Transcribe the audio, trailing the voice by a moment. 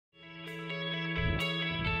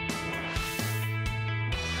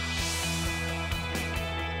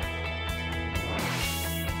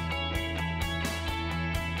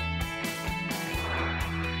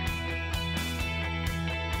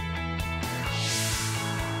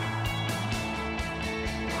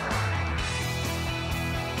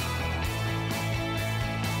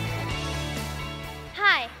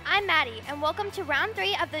I'm Maddie, and welcome to round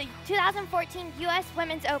 3 of the 2014 U.S.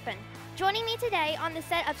 Women's Open. Joining me today on the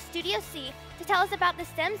set of Studio C to tell us about the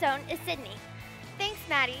STEM Zone is Sydney. Thanks,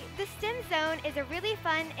 Maddie. The STEM Zone is a really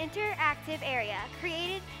fun, interactive area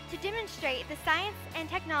created to demonstrate the science and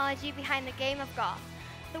technology behind the game of golf.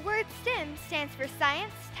 The word STEM stands for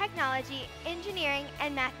science, technology, engineering,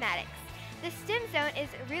 and mathematics. The STEM Zone is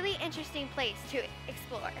a really interesting place to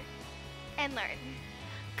explore and learn.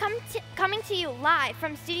 Coming to you live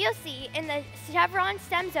from Studio C in the Chevron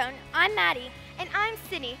STEM Zone, I'm Maddie. And I'm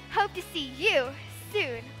Sydney. Hope to see you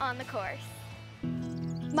soon on the course.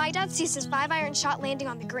 My dad sees his 5-iron shot landing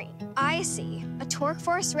on the green. I see a torque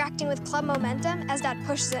force reacting with club momentum as Dad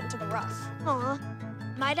pushes it into the rough. Aw.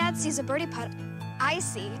 My dad sees a birdie putt. I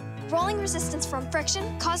see rolling resistance from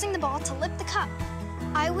friction causing the ball to lift the cup.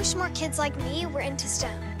 I wish more kids like me were into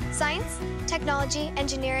STEM. Science, technology,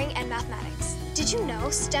 engineering, and mathematics. Did you know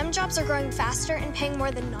STEM jobs are growing faster and paying more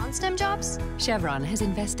than non-STEM jobs? Chevron has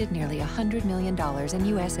invested nearly $100 million in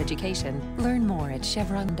U.S. education. Learn more at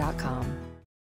chevron.com.